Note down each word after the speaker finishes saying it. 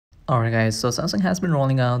Alright guys, so Samsung has been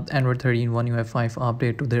rolling out Android 13 One UI 5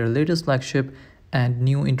 update to their latest flagship and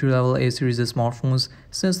new entry-level A series smartphones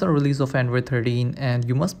since the release of Android 13, and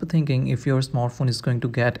you must be thinking if your smartphone is going to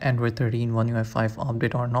get Android 13 One UI 5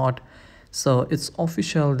 update or not. So it's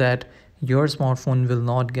official that your smartphone will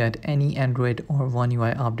not get any Android or One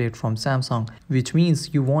UI update from Samsung, which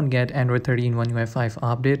means you won't get Android 13 One UI 5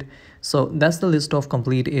 update. So that's the list of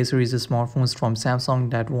complete A series smartphones from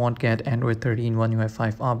Samsung that won't get Android 13 One UI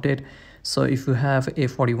 5 update. So if you have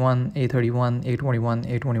A41, A31,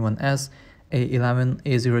 A21, A21s, A11,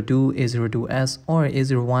 A02, A02s or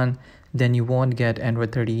A01, then you won't get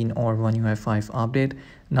Android 13 or One UI 5 update.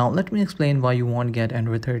 Now let me explain why you won't get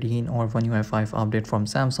Android 13 or One UI 5 update from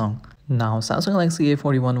Samsung. Now Samsung Galaxy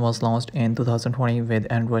A41 was launched in 2020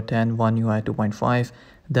 with Android 10 One UI 2.5.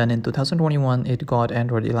 Then in 2021 it got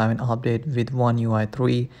Android 11 update with One UI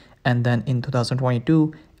 3, and then in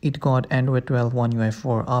 2022 it got Android 12 One UI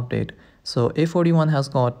 4 update. So A41 has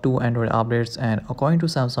got 2 Android updates, and according to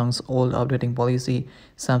Samsung's old updating policy,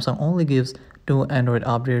 Samsung only gives 2 Android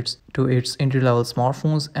updates to its entry-level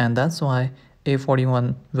smartphones, and that's why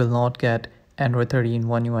A41 will not get Android 13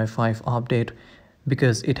 One UI 5 update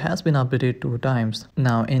because it has been updated 2 times.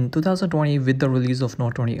 Now in 2020, with the release of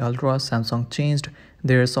Note 20 Ultra, Samsung changed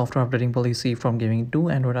their software updating policy from giving 2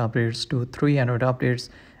 Android updates to 3 Android updates.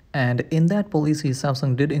 And in that policy,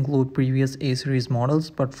 Samsung did include previous A series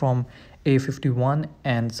models, but from A51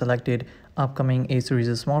 and selected upcoming A series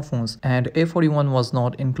smartphones, and A41 was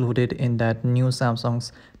not included in that new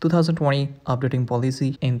Samsung's 2020 updating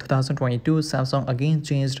policy. In 2022, Samsung again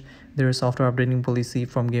changed their software updating policy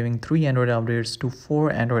from giving 3 Android updates to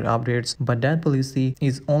 4 Android updates, but that policy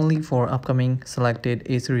is only for upcoming selected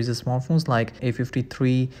A series smartphones like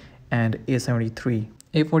A53 and A73.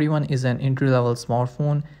 A41 is an entry-level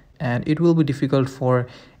smartphone, and it will be difficult for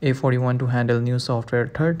A41 to handle new software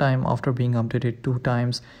third time after being updated 2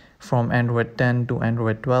 times from Android 10 to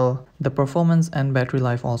Android 12. The performance and battery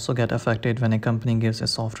life also get affected when a company gives a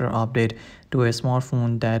software update to a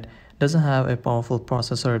smartphone that doesn't have a powerful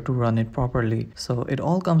processor to run it properly. So it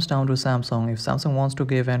all comes down to Samsung. If Samsung wants to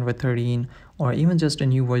give Android 13 or even just a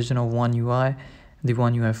new version of One UI, the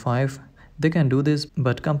One UI 5, they can do this,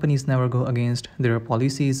 but companies never go against their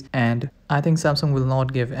policies, and I think Samsung will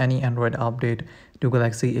not give any Android update to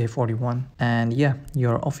Galaxy A41. And yeah,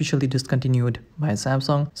 you're officially discontinued by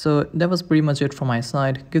Samsung. So that was pretty much it from my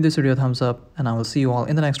side. Give this video a thumbs up, and I will see you all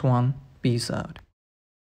in the next one. Peace out.